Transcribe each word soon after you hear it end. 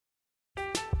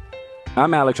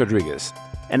I'm Alex Rodriguez.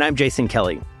 And I'm Jason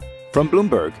Kelly. From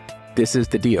Bloomberg, this is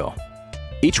The Deal.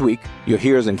 Each week, you'll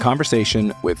hear us in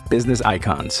conversation with business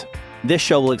icons. This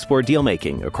show will explore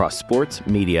deal-making across sports,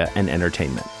 media, and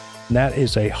entertainment. That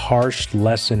is a harsh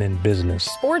lesson in business.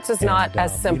 Sports is not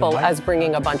as simple as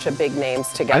bringing a bunch of big names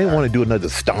together. I didn't want to do another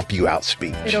stomp you out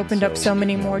speech. It opened up so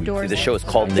many more doors. The show is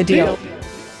called The Deal.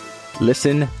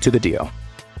 Listen to The Deal.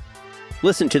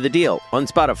 Listen to The Deal on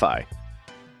Spotify.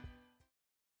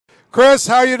 Chris,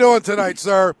 how you doing tonight,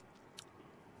 sir?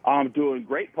 I'm doing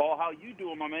great, Paul. How you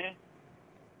doing, my man?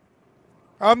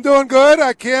 I'm doing good.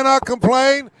 I cannot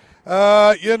complain.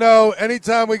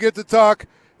 Anytime we get to talk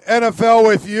NFL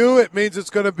with you, it means it's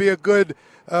going to be a good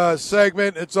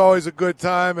segment. It's always a good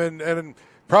time, and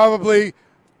probably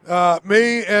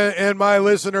me and my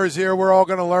listeners here, we're all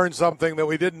going to learn something that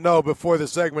we didn't know before the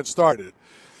segment started.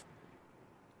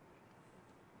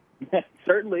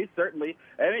 Certainly.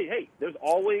 And hey, there's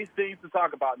always things to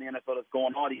talk about in the NFL that's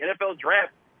going on. The NFL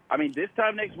draft, this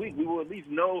time next week, we will at least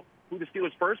know who the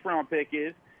Steelers' first-round pick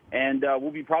is, and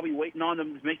we'll be probably waiting on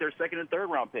them to make their second and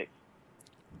third-round picks.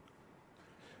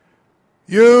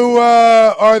 You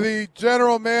are the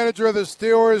general manager of the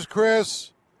Steelers,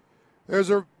 Chris. There's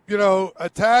a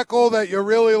tackle that you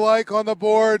really like on the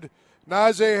board.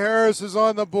 Najee Harris is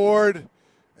on the board.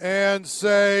 And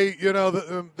say,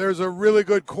 there's a really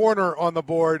good corner on the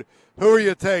board. Who are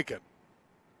you taking?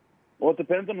 Well, it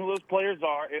depends on who those players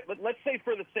are. Let's say,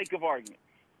 for the sake of argument,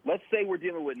 let's say we're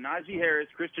dealing with Najee Harris,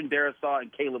 Christian Darrisaw,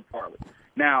 and Caleb Farley.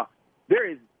 Now, there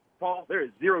is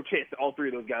zero chance that all three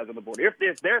of those guys on the board. If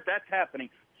that's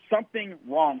happening, something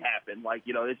wrong happened.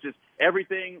 It's just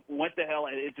everything went to hell,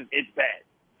 and it's bad.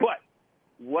 But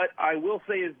what I will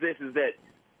say is this: is that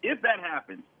if that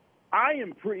happens, I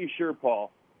am pretty sure, Paul,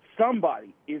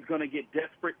 somebody is going to get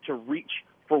desperate to reach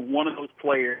for one of those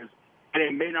players, and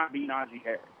it may not be Najee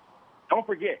Harris. Don't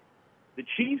forget, the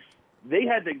Chiefs, they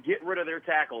had to get rid of their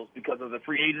tackles because of the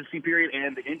free agency period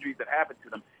and the injuries that happened to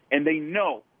them, and they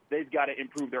know they've got to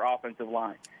improve their offensive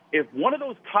line. If one of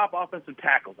those top offensive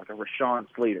tackles, like a Rashawn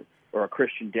Slater or a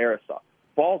Christian Darrisaw,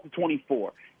 falls to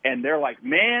 24, and they're like,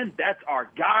 man, that's our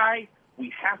guy,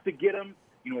 we have to get him,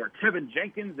 or Tevin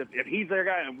Jenkins, if he's their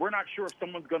guy, and we're not sure if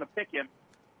someone's going to pick him,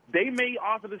 they may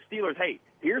offer the Steelers, hey,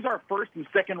 here's our first and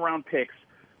second round picks.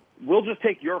 We'll just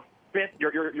take your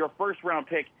first round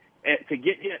pick to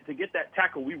get that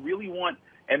tackle we really want,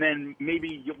 and then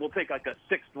maybe we'll take like a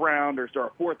sixth round or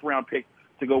a fourth round pick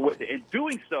to go with it. And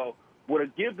doing so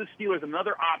would give the Steelers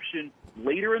another option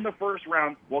later in the first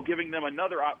round, while giving them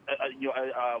another.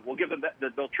 We'll give them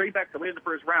that they'll trade back to later in the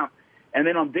first round, and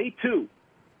then on day two,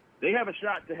 they have a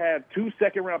shot to have 2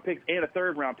 second-round picks and a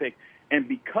third-round pick. And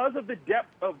because of the depth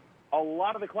of a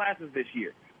lot of the classes this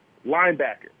year,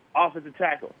 linebacker, offensive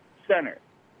tackle, center,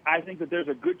 I think that there's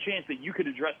a good chance that you could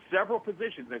address several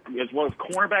positions, as well as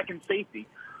cornerback and safety,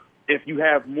 if you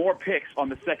have more picks on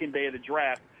the second day of the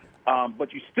draft.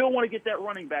 But you still want to get that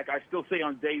running back, I still say,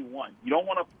 on day one. You don't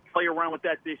want to play around with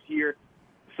that this year.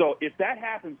 So if that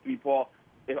happens to me, Paul,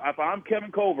 if I'm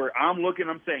Kevin Colbert, I'm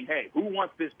saying, hey, who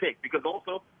wants this pick? Because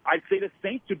also, I'd say the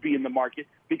Saints would be in the market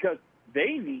because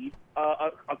they need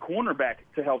a cornerback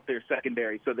to help their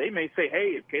secondary. So they may say,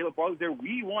 hey, if Caleb Farley's there,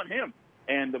 we want him.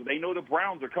 And they know the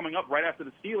Browns are coming up right after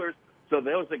the Steelers, so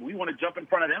they'll say, we want to jump in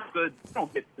front of them so they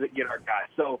don't get our guy.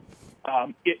 So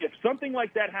if something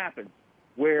like that happens,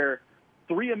 where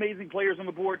 3 amazing players on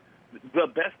the board, the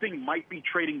best thing might be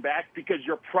trading back, because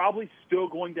you're probably still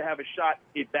going to have a shot,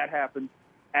 if that happens,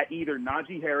 at either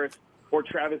Najee Harris or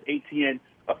Travis Etienne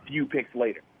a few picks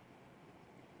later.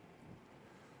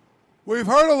 We've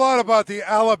heard a lot about the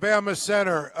Alabama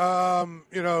center,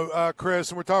 Chris,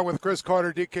 and we're talking with Chris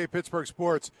Carter, DK Pittsburgh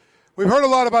Sports. We've heard a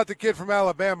lot about the kid from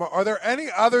Alabama. Are there any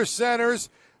other centers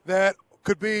that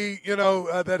could be,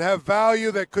 that have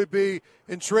value, that could be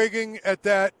intriguing at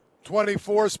that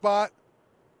 24 spot?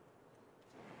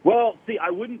 Well, see, I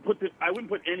wouldn't put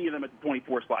any of them at the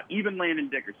 24 spot, even Landon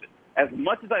Dickerson. As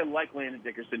much as I like Landon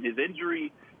Dickerson, his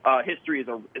injury history is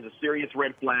a serious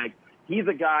red flag. He's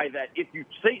a guy that if you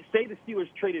say the Steelers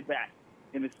traded back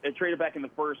in the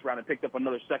first round and picked up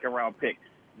another second-round pick,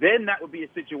 then that would be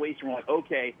a situation where, like,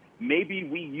 okay, maybe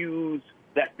we use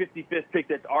that 55th pick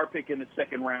that's our pick in the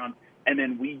second round, and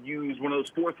then we use one of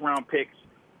those fourth-round picks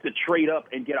to trade up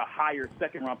and get a higher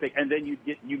second-round pick, and then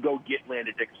you go get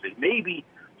Landon Dickerson. Maybe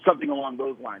something along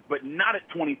those lines, but not at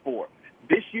 24.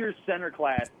 This year's center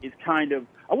class is kind of,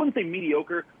 I wouldn't say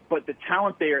mediocre, but the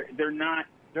talent there, they're not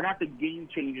the game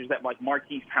changers that like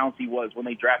Marquise Pouncey was when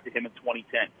they drafted him in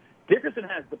 2010. Dickerson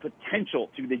has the potential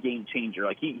to be the game changer.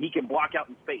 Like he can block out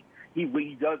in space. He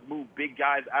does move big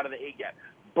guys out of the A-gap.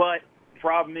 But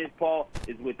problem is, Paul,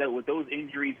 is with those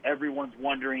injuries, everyone's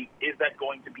wondering, is that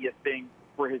going to be a thing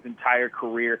for his entire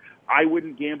career? I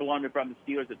wouldn't gamble on it if I'm the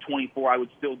Steelers at 24. I would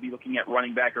still be looking at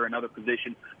running back or another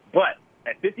position. But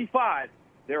at 55,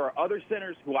 there are other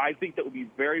centers who I think that would be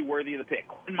very worthy of the pick.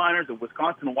 Quinn Miners of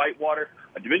Wisconsin Whitewater,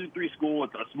 a Division III school.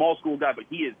 It's a small school guy, but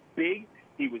he is big.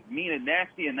 He was mean and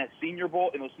nasty in those Senior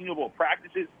Bowl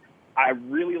practices. I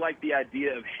really like the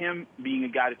idea of him being a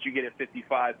guy that you get at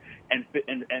 55 and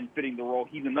fitting the role.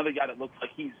 He's another guy that looks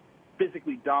like he's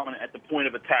physically dominant at the point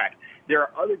of attack. There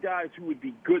are other guys who would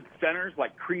be good centers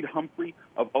like Creed Humphrey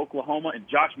of Oklahoma and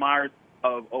Josh Myers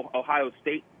of Ohio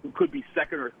State, who could be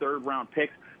second or third round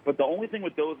picks. But the only thing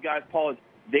with those guys, Paul, is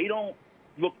they don't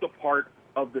look the part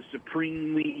of the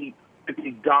supremely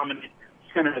dominant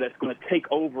center that's going to take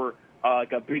over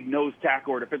like a big nose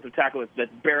tackle or defensive tackle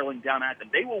that's barreling down at them.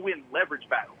 They will win leverage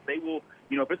battles. They will,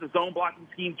 if it's a zone blocking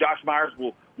scheme, Josh Myers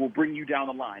will bring you down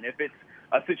the line. If it's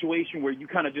a situation where you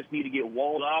kind of just need to get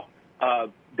walled off,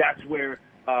 that's where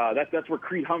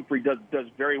Creed Humphrey does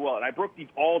very well. And I broke these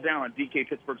all down on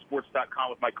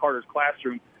DKPittsburghSports.com with my Carter's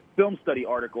Classroom film study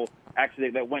article, actually,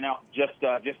 that went out just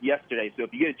yesterday. So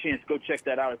if you get a chance, go check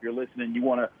that out if you're listening. You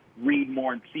want to read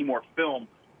more and see more film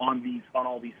on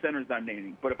all these centers I'm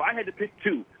naming. But if I had to pick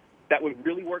two that would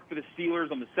really work for the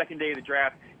Steelers on the second day of the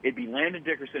draft, it'd be Landon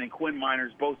Dickerson and Quinn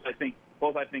Miners. Both I think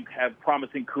have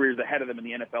promising careers ahead of them in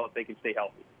the NFL if they can stay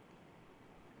healthy.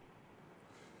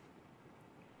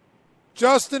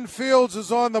 Justin Fields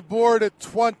is on the board at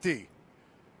 20.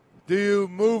 Do you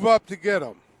move up to get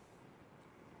him?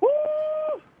 Woo!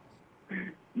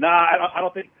 Nah,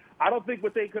 I don't think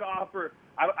what they could offer.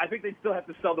 I think they still have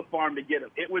to sell the farm to get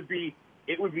him. It would be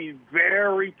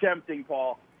very tempting,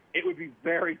 Paul. It would be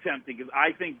very tempting because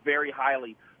I think very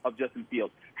highly of Justin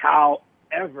Fields.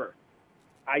 However,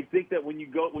 I think that when you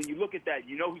look at that,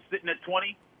 who's sitting at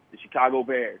 20? The Chicago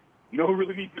Bears. You know who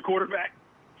really needs the quarterback?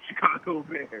 Chicago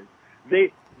Bears.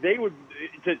 They would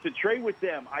to trade with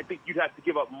them. I think you'd have to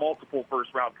give up multiple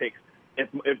first round picks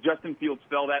if Justin Fields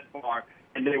fell that far.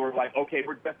 And they were like, okay,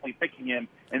 we're definitely picking him.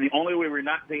 And the only way we're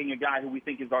not taking a guy who we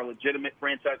think is our legitimate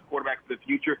franchise quarterback for the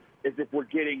future is if we're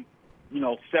getting,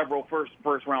 several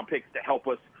first round picks to help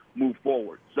us move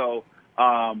forward. So,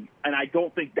 and I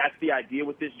don't think that's the idea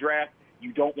with this draft.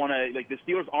 You don't want to, the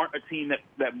Steelers aren't a team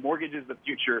that mortgages the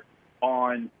future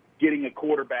on getting a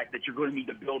quarterback that you're going to need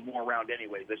to build more around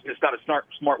anyway. It's just not a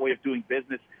smart way of doing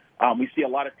business. We see a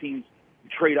lot of teams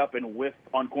trade up and whiff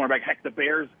on cornerback. Heck, the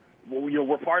Bears,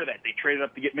 we're part of that. They traded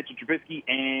up to get Mitchell Trubisky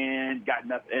and got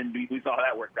nothing, and we saw how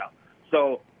that worked out.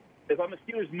 So if I'm the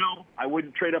Steelers, no, I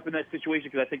wouldn't trade up in that situation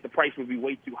because I think the price would be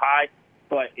way too high.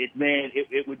 But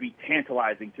it would be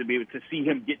tantalizing to be able to see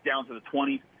him get down to the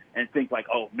 20s and think like,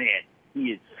 oh man,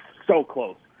 he is so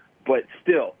close. But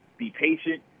still, be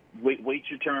patient, wait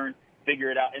your turn,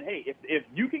 figure it out. And hey, if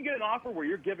you can get an offer where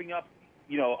you're giving up,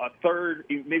 a third,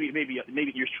 maybe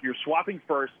you're swapping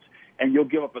first, and you'll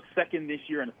give up a second this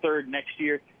year and a third next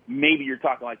year, maybe you're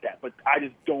talking like that. But I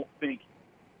just don't think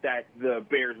that the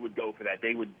Bears would go for that.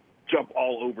 They would jump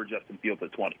all over Justin Fields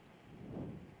at 20.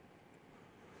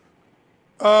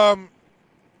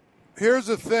 Here's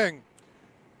the thing.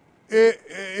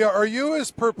 Are you as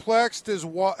perplexed as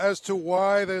to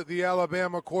why the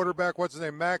Alabama quarterback, what's his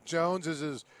name, Mac Jones,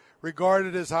 is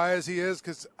regarded as high as he is?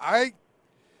 Because I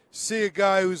see a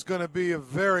guy who's going to be a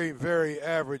very, very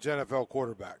average NFL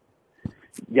quarterback.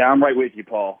 Yeah, I'm right with you,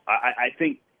 Paul. I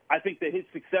think that his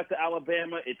success at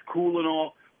Alabama, it's cool and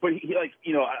all, but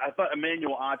I thought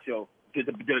Emmanuel Acho did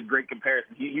a great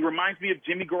comparison. He reminds me of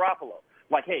Jimmy Garoppolo.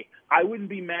 Like, hey, I wouldn't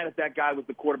be mad if that guy was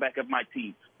the quarterback of my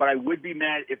team, but I would be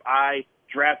mad if I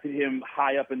drafted him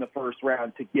high up in the first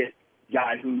round to get a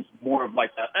guy who's more of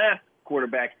like a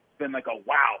quarterback than like a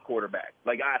wow quarterback.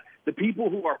 The people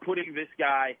who are putting this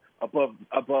guy above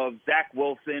Zach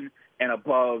Wilson and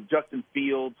above Justin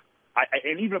Fields,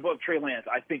 and even above Trey Lance,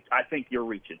 I think you're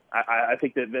reaching. I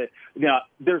think that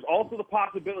there's also the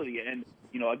possibility, and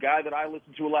a guy that I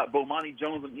listen to a lot, Bomani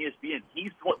Jones on ESPN,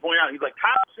 he's pointing out, he's like,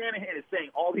 Kyle Shanahan is saying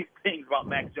all these things about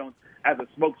Mac Jones as a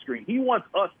smokescreen. He wants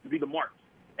us to be the marks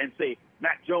and say,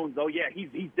 Mac Jones, oh yeah, he's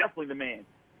definitely the man.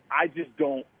 I just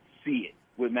don't see it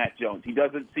with Mac Jones. He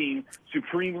doesn't seem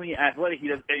supremely athletic. He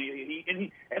looks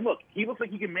like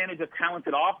he can manage a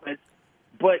talented offense,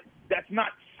 but that's not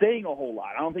saying a whole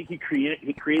lot. I don't think he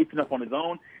creates enough on his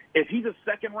own. If he's a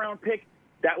second-round pick,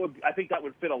 I think that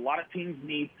would fit a lot of teams'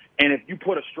 needs. And if you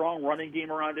put a strong running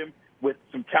game around him with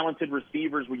some talented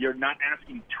receivers where you're not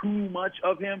asking too much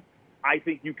of him, I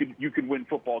think you could win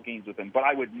football games with him. But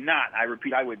I would not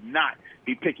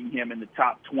be picking him in the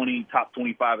top 20, top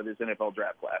 25 of this NFL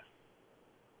draft class.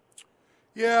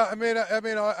 Yeah,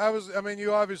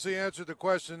 you obviously answered the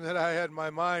question that I had in my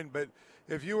mind, but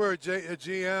if you were a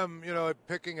GM,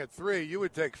 picking at 3, you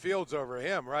would take Fields over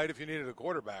him, right? If you needed a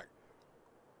quarterback.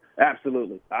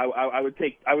 Absolutely. I would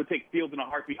take Fields in a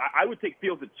heartbeat. I would take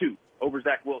Fields at 2 over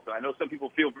Zach Wilson. I know some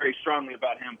people feel very strongly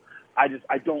about him.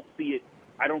 I don't see it.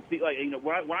 I don't see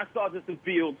when I saw Justin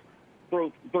Fields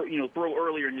throw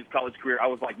earlier in his college career, I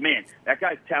was like, man, that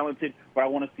guy's talented, but I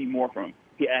want to see more from him.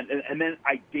 And then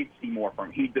I did see more from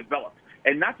him. He developed,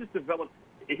 and not just developed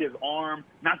his arm,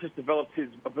 not just developed his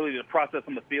ability to process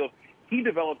on the field. He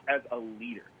developed as a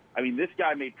leader. I mean, this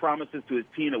guy made promises to his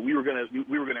team that we were going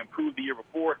to improve the year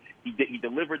before. He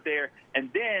delivered there, and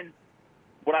then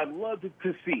what I loved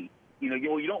to see, you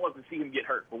don't love to see him get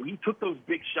hurt, but when he took those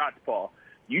big shots, Paul,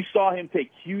 you saw him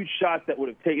take huge shots that would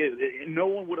have taken. No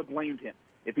one would have blamed him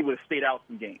if he would have stayed out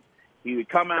some games. He would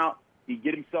come out, he'd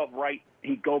get himself right,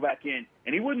 he'd go back in,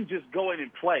 and he wouldn't just go in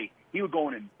and play. He would go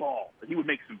in and ball. He would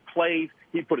make some plays.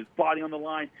 He'd put his body on the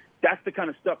line. That's the kind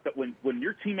of stuff that when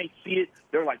your teammates see it,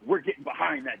 they're like, we're getting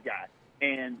behind that guy.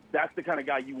 And that's the kind of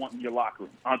guy you want in your locker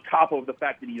room, on top of the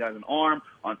fact that he has an arm,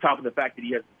 on top of the fact that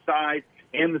he has the size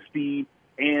and the speed,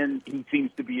 and he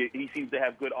seems to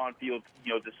have good on-field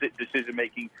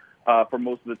decision-making for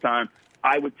most of the time.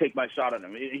 I would take my shot on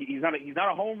him. He's not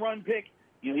a home run pick.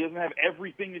 He doesn't have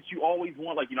everything that you always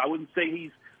want. I wouldn't say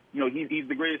he's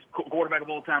the greatest quarterback of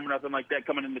all time or nothing like that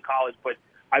coming into college, but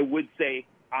I would say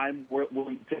I'm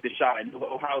willing to take the shot. I know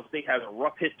Ohio State has a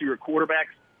rough history of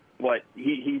quarterbacks, but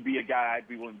he'd be a guy I'd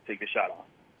be willing to take the shot on.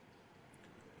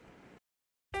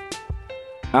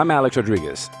 I'm Alex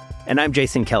Rodriguez. And I'm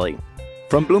Jason Kelly.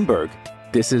 From Bloomberg,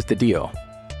 this is The Deal.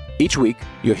 Each week,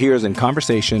 you'll hear us in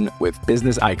conversation with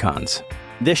business icons.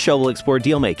 This show will explore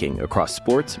deal-making across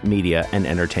sports, media, and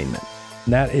entertainment.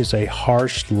 That is a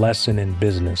harsh lesson in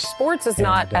business. Sports is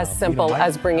not as simple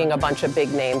as bringing a bunch of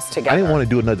big names together. I didn't want to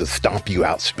do another stomp you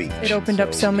out speech. It opened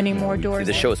up so many more doors.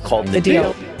 The show is called The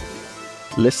Deal.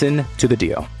 Listen to The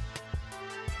Deal.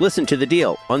 Listen to The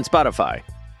Deal on Spotify.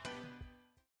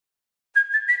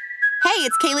 Hey,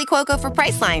 it's Kaylee Cuoco for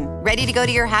Priceline. Ready to go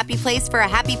to your happy place for a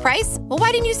happy price? Well,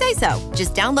 why didn't you say so?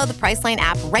 Just download the Priceline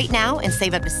app right now and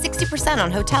save up to 60%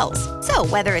 on hotels. So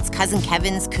whether it's Cousin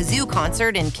Kevin's Kazoo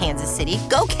Concert in Kansas City,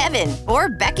 go Kevin, or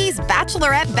Becky's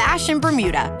Bachelorette Bash in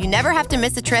Bermuda, you never have to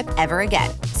miss a trip ever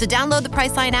again. So download the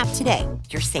Priceline app today.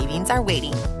 Your savings are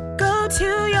waiting. Go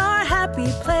to your happy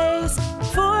place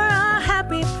for a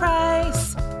happy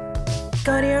price.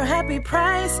 Go to your happy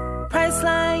price,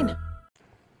 Priceline.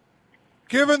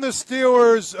 Given the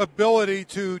Steelers' ability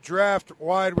to draft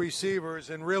wide receivers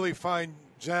and really find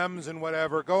gems and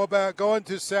whatever, go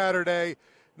into Saturday.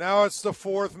 Now it's the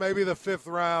 4th, maybe the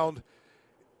 5th round.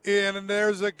 And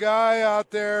there's a guy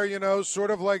out there,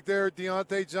 sort of like their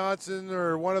Deontay Johnson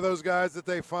or one of those guys that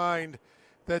they find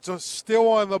that's still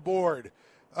on the board.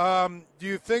 Do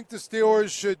you think the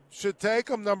Steelers should take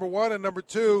him, number one? And number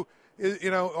two,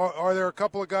 are there a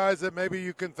couple of guys that maybe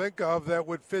you can think of that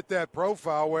would fit that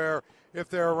profile where if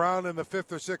they're around in the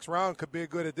 5th or 6th round could be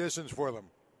good additions for them?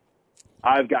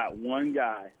 I've got one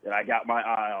guy that I got my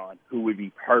eye on who would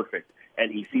be perfect, and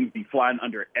he seems to be flying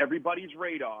under everybody's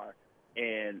radar.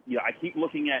 And, I keep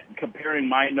looking at comparing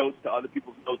my notes to other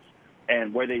people's notes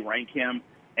and where they rank him.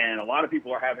 And a lot of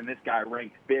people are having this guy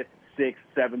ranked 5th, 6th,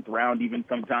 7th round even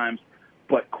sometimes.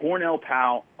 But Cornell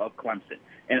Powell of Clemson.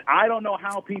 And I don't know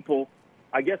how people,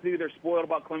 I guess maybe they're spoiled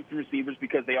about Clemson receivers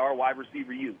because they are wide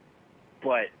receiver youth.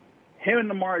 But him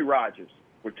and Amari Rodgers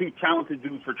were two talented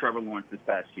dudes for Trevor Lawrence this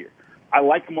past year. I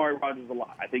like Amari Rodgers a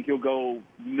lot. I think he'll go,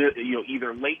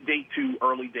 either late day 2,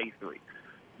 early day 3.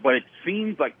 But it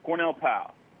seems like Cornell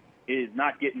Powell is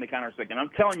not getting the kind of respect. And I'm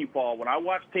telling you, Paul, when I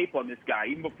watched tape on this guy,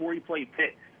 even before he played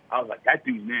Pitt, I was like, that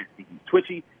dude's nasty. He's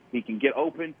twitchy. He can get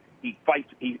open. He fights.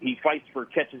 He fights for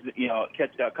catches,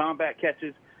 combat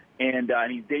catches, and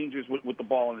he's dangerous with the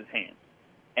ball in his hands.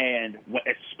 And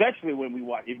especially when we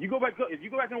watch, if you go back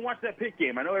and watch that Pitt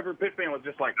game, I know every Pitt fan was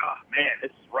just like, oh man,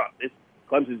 this is rough.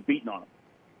 Clemson's beating on him.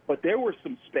 But there were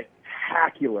some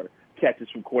spectacular catches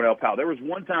from Cornell Powell. There was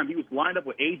one time he was lined up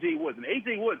with A.J. Woods, and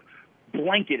A.J. Woods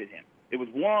blanketed him. It was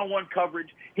one-on-one coverage.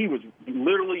 He was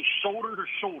literally shoulder to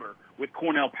shoulder with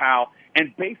Cornell Powell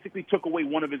and basically took away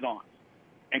one of his arms.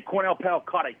 And Cornell Powell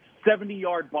caught a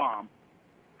 70-yard bomb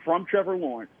from Trevor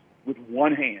Lawrence with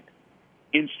one hand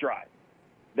in stride.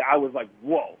 I was like,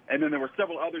 whoa. And then there were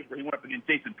several others where he went up against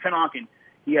Jason Pinnock, and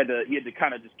he had to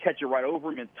kind of just catch it right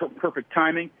over him and perfect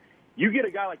timing. You get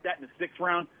a guy like that in the 6th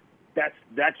round,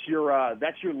 that's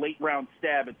your late round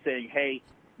stab at saying, hey,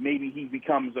 maybe he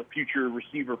becomes a future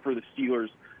receiver for the Steelers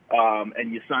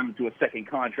and you sign him to a second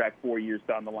contract 4 years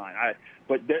down the line.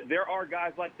 But there are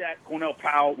guys like that. Cornell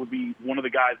Powell would be one of the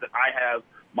guys that I have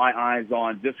my eyes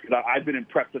on just because I've been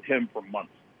impressed with him for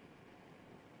months.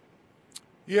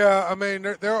 Yeah, I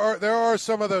mean, there are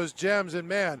some of those gems, and,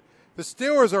 man, the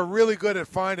Steelers are really good at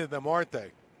finding them, aren't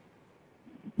they?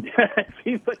 It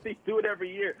seems like they do it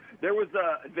every year. There was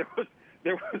a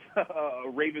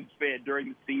Ravens fan during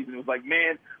the season who was like,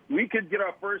 man, we could get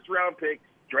our first-round pick,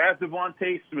 draft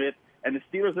Devontae Smith, and the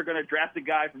Steelers are going to draft a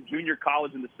guy from junior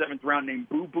college in the 7th round named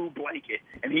Boo Boo Blanket,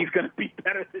 and he's going to be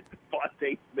better than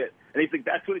Devontae Smith. And he's like,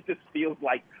 that's what it just feels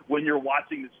like when you're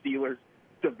watching the Steelers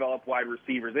develop wide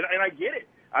receivers. And I get it.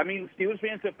 I mean, Steelers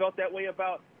fans have felt that way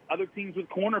about other teams with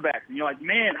cornerbacks. And you're like,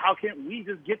 man, how can't we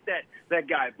just get that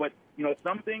guy? But, you know,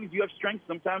 some things you have strengths,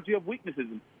 sometimes you have weaknesses.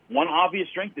 And one obvious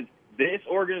strength is this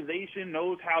organization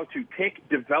knows how to pick,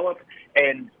 develop,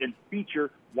 and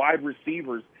feature wide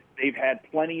receivers. They've had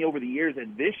plenty over the years,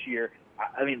 and this year,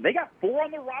 I mean, they got 4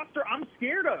 on the roster I'm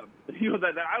scared of. You know,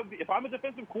 if I'm a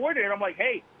defensive coordinator, I'm like,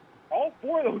 hey, all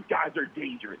 4 of those guys are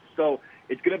dangerous. So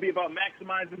it's going to be about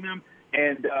maximizing them.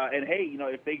 And hey, you know,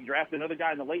 if they draft another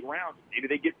guy in the late rounds, maybe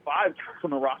they get 5 guys on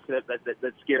the roster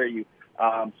that scare you.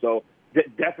 So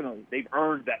definitely, they've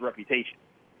earned that reputation.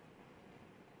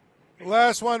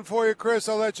 Last one for you, Chris.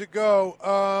 I'll let you go.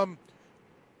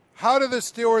 How do the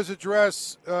Steelers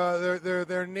address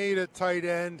their need at tight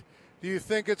end? Do you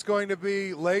think it's going to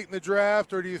be late in the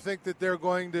draft, or do you think that they're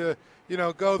going to, you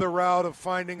know, go the route of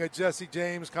finding a Jesse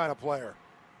James kind of player?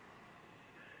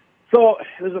 So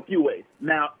there's a few ways.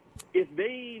 Now, if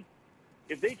they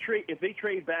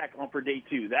trade back on for day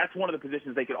 2, that's one of the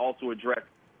positions they could also address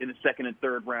in the 2nd and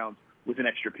 3rd rounds with an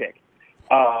extra pick.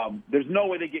 There's no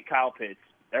way they get Kyle Pitts.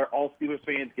 All Steelers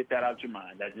fans, get that out of your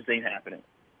mind. That just ain't happening.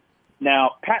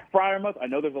 Now, Pat Freiermuth, I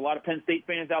know there's a lot of Penn State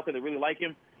fans out there that really like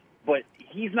him, but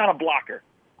he's not a blocker.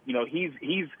 You know, he's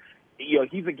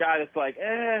a guy that's like,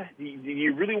 do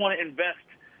you really want to invest,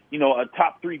 you know, one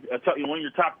of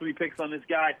your top 3 picks on this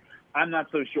guy? I'm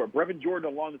not so sure. Brevin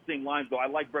Jordan along the same lines, though. I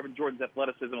like Brevin Jordan's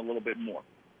athleticism a little bit more.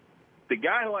 The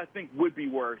guy who I think would be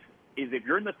worse is if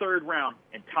you're in the 3rd round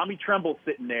and Tommy Tremble's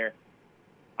sitting there,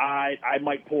 I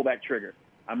might pull that trigger.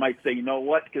 I might say, you know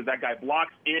what, because that guy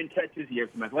blocks and catches. He has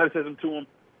some athleticism to him.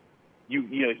 You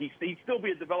know, he'd still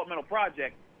be a developmental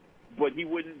project, but he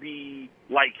wouldn't be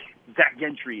like Zach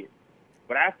Gentry is.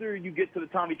 But after you get to the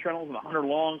Tommy Tremble's and the Hunter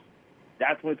Longs,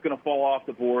 that's when it's going to fall off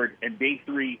the board. And day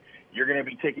 3, you're going to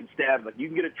be taking stabs. Like, you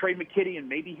can get a Trey McKitty and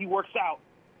maybe he works out,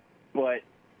 but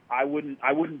I wouldn't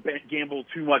gamble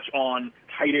too much on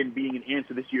tight end being an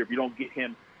answer this year if you don't get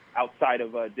him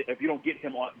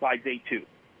by day 2.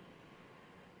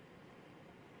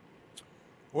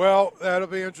 Well, that'll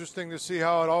be interesting to see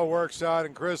how it all works out.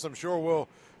 And, Chris, I'm sure we'll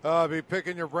be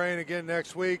picking your brain again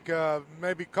next week,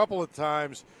 maybe a couple of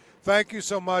times. Thank you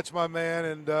so much, my man,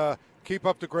 and keep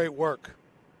up the great work.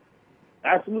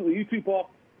 Absolutely. You too, Paul.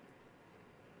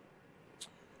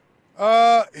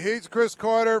 He's Chris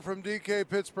Carter from DK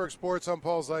Pittsburgh Sports on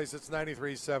Paul Zeiss. It's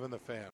 93.7 The Fan.